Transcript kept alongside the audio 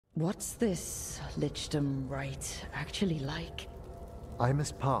What's this Lichdom rite actually like? I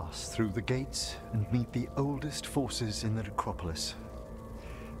must pass through the gates and meet the oldest forces in the necropolis.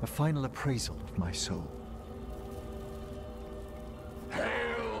 A final appraisal of my soul.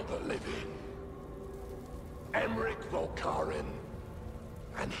 Hail the living! Emmerich Volkarin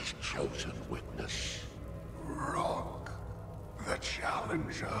and his chosen witness, Rook, the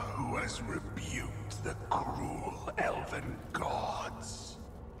challenger who has rebuked the cruel elven gods.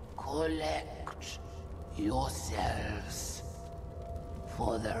 Collect yourselves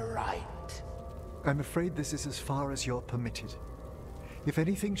for the right. I'm afraid this is as far as you're permitted. If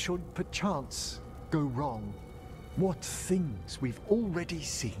anything should perchance go wrong, what things we've already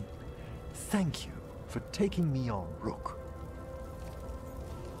seen. Thank you for taking me on, Rook.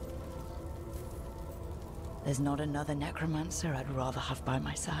 There's not another necromancer I'd rather have by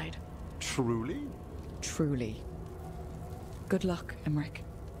my side. Truly? Truly. Good luck, Emmerich.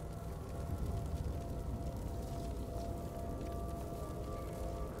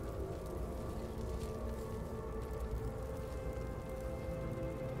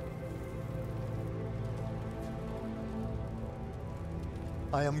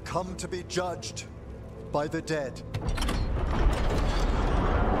 I am come to be judged by the dead.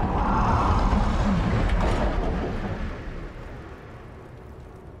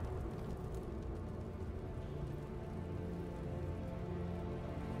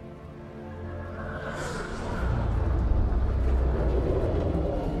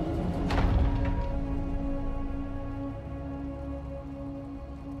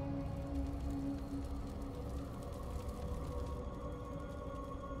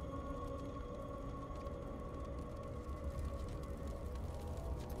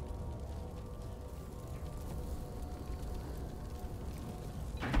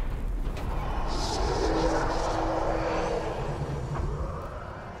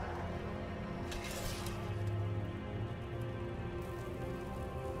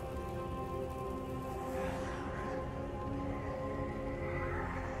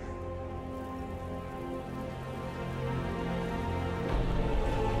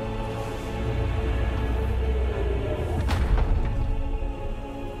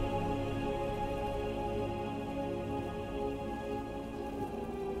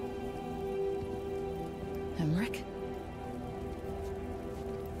 Emmerich?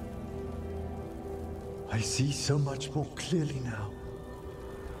 I see so much more clearly now.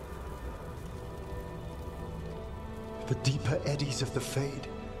 The deeper eddies of the Fade.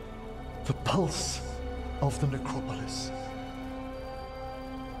 The pulse of the necropolis.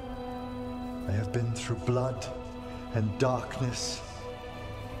 I have been through blood and darkness,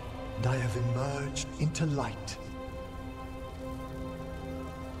 and I have emerged into light.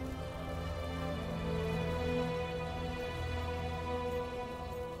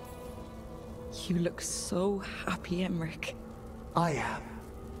 You look so happy, Emmerich. I am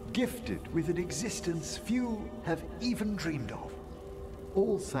gifted with an existence few have even dreamed of.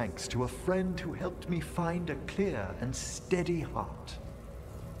 All thanks to a friend who helped me find a clear and steady heart.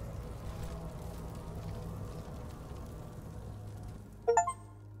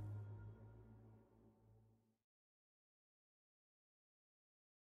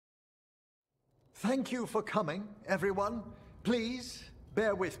 Thank you for coming, everyone. Please,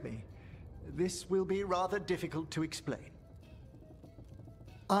 bear with me. This will be rather difficult to explain.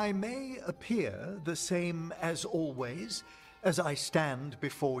 I may appear the same as always, as I stand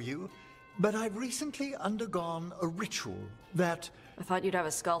before you, but I've recently undergone a ritual that... I thought you'd have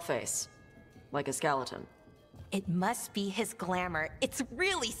a skull face. Like a skeleton. It must be his glamour. It's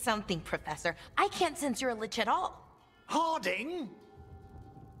really something, Professor. I can't sense you're a Lich at all. Harding!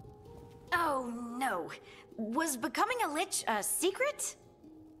 Oh, no. Was becoming a Lich a secret?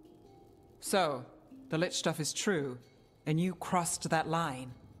 So, the Lich stuff is true, and you crossed that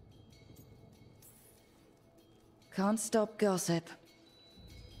line. Can't stop gossip.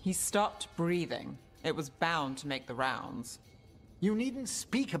 He stopped breathing. It was bound to make the rounds. You needn't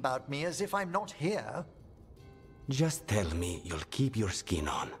speak about me as if I'm not here. Just tell me you'll keep your skin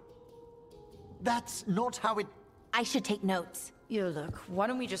on. That's not how it... I should take notes. You look, why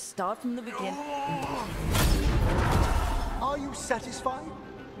don't we just start from the beginning? Are you satisfied?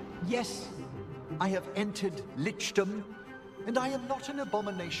 Yes, I have entered Lichdom, and I am not an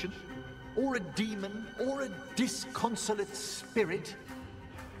abomination, or a demon, or a disconsolate spirit.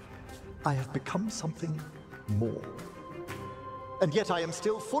 I have become something more. And yet I am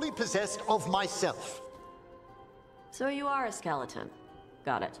still fully possessed of myself. So you are a skeleton.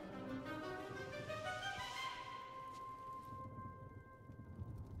 Got it.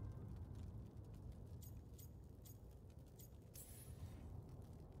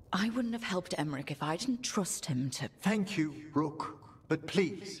 I wouldn't have helped Emmerich if I didn't trust him to... Thank you, Rook. But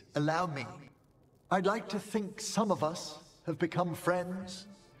please, allow me. I'd like to think some of us have become friends.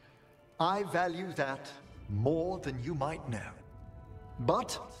 I value that more than you might know.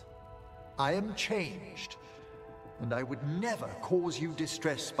 But I am changed, and I would never cause you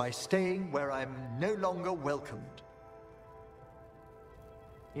distress by staying where I'm no longer welcomed.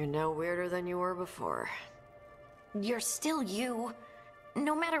 You're no weirder than you were before. You're still you,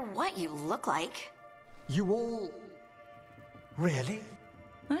 no matter what you look like. You all... Really?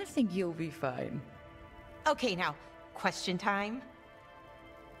 I think you'll be fine. Okay, now, question time.